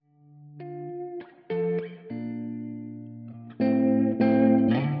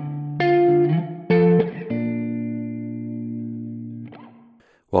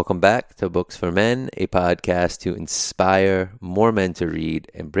Welcome back to Books for Men, a podcast to inspire more men to read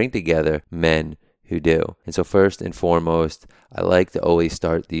and bring together men who do. And so first and foremost, I like to always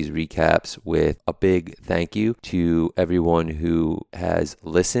start these recaps with a big thank you to everyone who has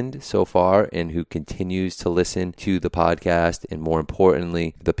listened so far and who continues to listen to the podcast, and more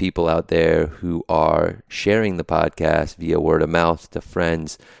importantly, the people out there who are sharing the podcast via word of mouth to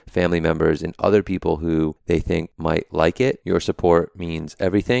friends, family members, and other people who they think might like it. Your support means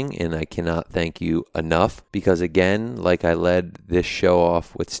everything, and I cannot thank you enough because, again, like I led this show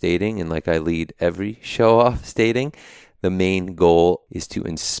off with stating, and like I lead every show off stating, the main goal is to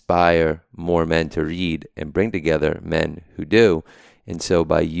inspire more men to read and bring together men who do. And so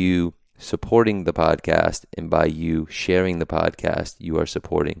by you supporting the podcast and by you sharing the podcast, you are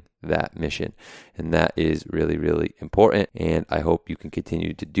supporting that mission. And that is really, really important. And I hope you can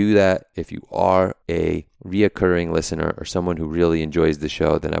continue to do that. If you are a reoccurring listener or someone who really enjoys the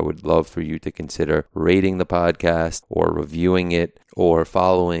show, then I would love for you to consider rating the podcast or reviewing it or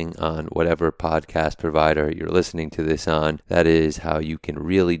following on whatever podcast provider you're listening to this on. That is how you can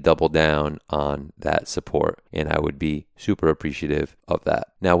really double down on that support. And I would be super appreciative of that.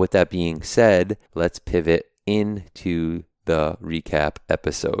 Now, with that being said, let's pivot into the recap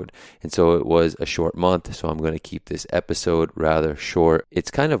episode. And so it was a short month, so I'm going to keep this episode rather short.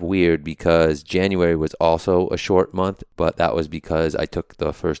 It's kind of weird because January was also a short month, but that was because I took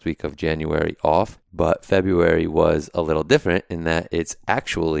the first week of January off. But February was a little different in that it's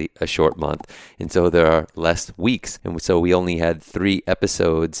actually a short month. And so there are less weeks. And so we only had 3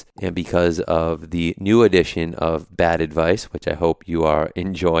 episodes. And because of the new edition of Bad Advice, which I hope you are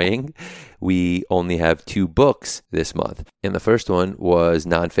enjoying, we only have 2 books this month. And the first one was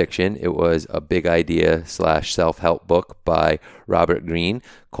nonfiction. It was a big idea / self-help book by Robert Greene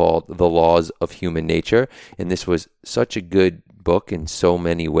called The Laws of Human Nature. And this was such a good book in so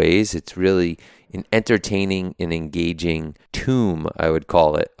many ways. It's really an entertaining and engaging tome, I would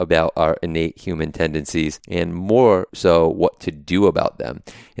call it, about our innate human tendencies and more so what to do about them.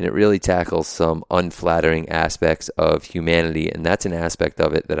 And it really tackles some unflattering aspects of humanity. And that's an aspect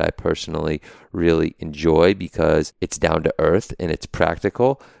of it that I personally really enjoy because it's down to earth and it's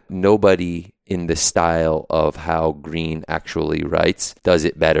practical. Nobody in the style of how Greene actually writes does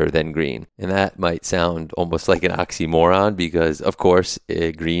it better than Greene. And that might sound almost like an oxymoron because, of course,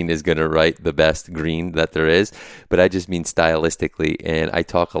 Greene is going to write the best Greene that there is, but I just mean stylistically, and I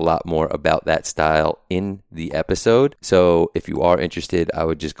talk a lot more about that style in the episode. So if you are interested, I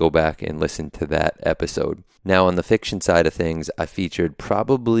would just go back and listen to that episode. Now, on the fiction side of things, I featured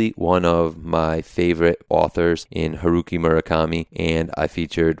probably one of my favorite authors in Haruki Murakami, and I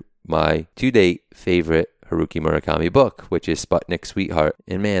featured my to-date favorite Haruki Murakami book, which is Sputnik Sweetheart.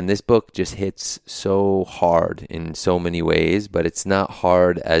 And man, this book just hits so hard in so many ways, but it's not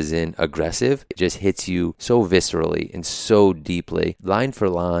hard as in aggressive. It just hits you so viscerally and so deeply. Line for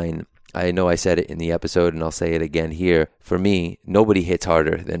line, I know I said it in the episode and I'll say it again here. For me, nobody hits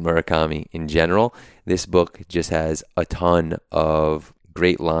harder than Murakami in general. This book just has a ton of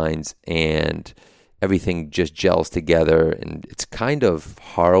great lines and everything just gels together, and it's kind of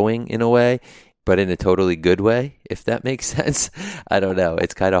harrowing in a way, but in a totally good way, if that makes sense. I don't know.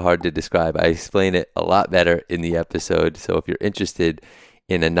 It's kind of hard to describe. I explain it a lot better in the episode. So if you're interested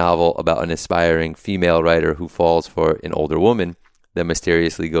in a novel about an aspiring female writer who falls for an older woman that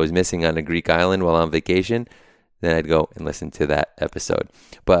mysteriously goes missing on a Greek island while on vacation, then I'd go and listen to that episode.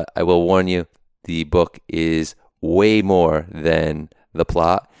 But I will warn you, the book is way more than the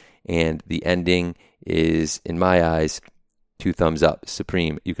plot, and the ending is, in my eyes, 2 thumbs up,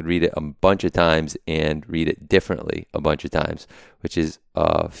 supreme. You could read it a bunch of times and read it differently a bunch of times, which is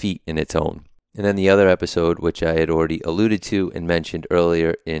a feat in its own. And then the other episode, which I had already alluded to and mentioned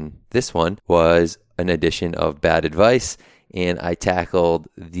earlier in this one, was an edition of Bad Advice. And I tackled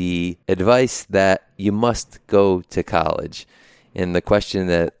the advice that you must go to college. And the question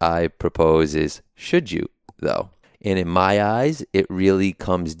that I propose is, should you, though? And in my eyes, it really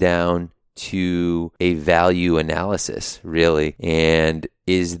comes down to a value analysis, really. And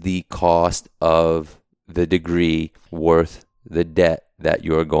is the cost of the degree worth the debt that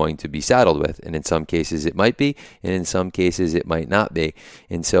you're going to be saddled with? And in some cases it might be, and in some cases it might not be.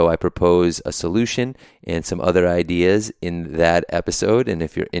 And so I propose a solution and some other ideas in that episode. And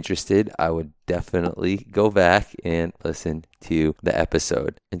if you're interested, I would definitely go back and listen to the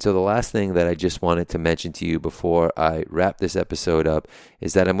episode. And so the last thing that I just wanted to mention to you before I wrap this episode up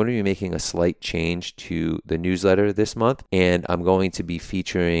is that I'm going to be making a slight change to the newsletter this month, and I'm going to be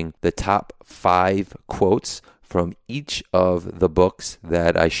featuring the top 5 quotes from each of the books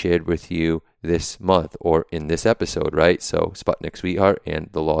that I shared with you this month or in this episode, right? So Sputnik Sweetheart and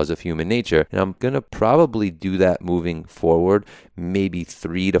The Laws of Human Nature. And I'm going to probably do that moving forward, maybe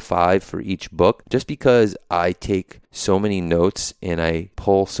 3 to 5 for each book, just because I take so many notes and I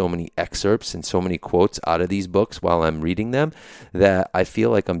pull so many excerpts and so many quotes out of these books while I'm reading them that I feel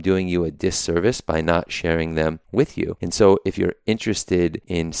like I'm doing you a disservice by not sharing them with you. And so if you're interested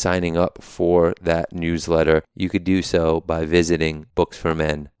in signing up for that newsletter, you could do so by visiting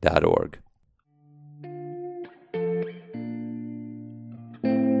booksformen.org.